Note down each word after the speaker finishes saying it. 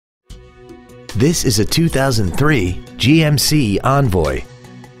This is a 2003 GMC Envoy.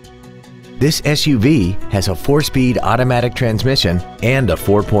 This SUV has a 4-speed automatic transmission and a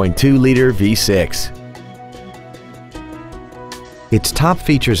 4.2-liter V6. Its top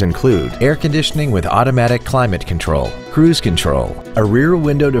features include air conditioning with automatic climate control, cruise control, a rear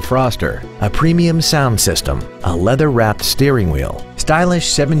window defroster, a premium sound system, a leather-wrapped steering wheel, stylish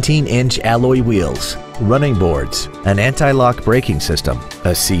 17-inch alloy wheels, running boards, an anti-lock braking system,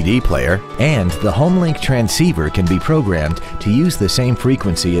 a CD player, and the HomeLink transceiver can be programmed to use the same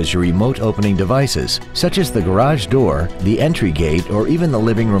frequency as your remote opening devices, such as the garage door, the entry gate, or even the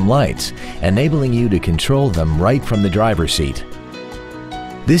living room lights, enabling you to control them right from the driver's seat.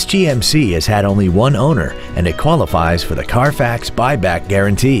 This GMC has had only one owner and it qualifies for the Carfax buyback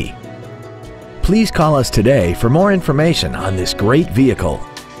guarantee. Please call us today for more information on this great vehicle.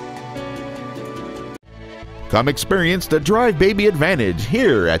 Come experience the Drive Baby advantage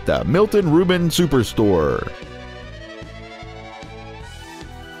here at the Milton Ruben Superstore.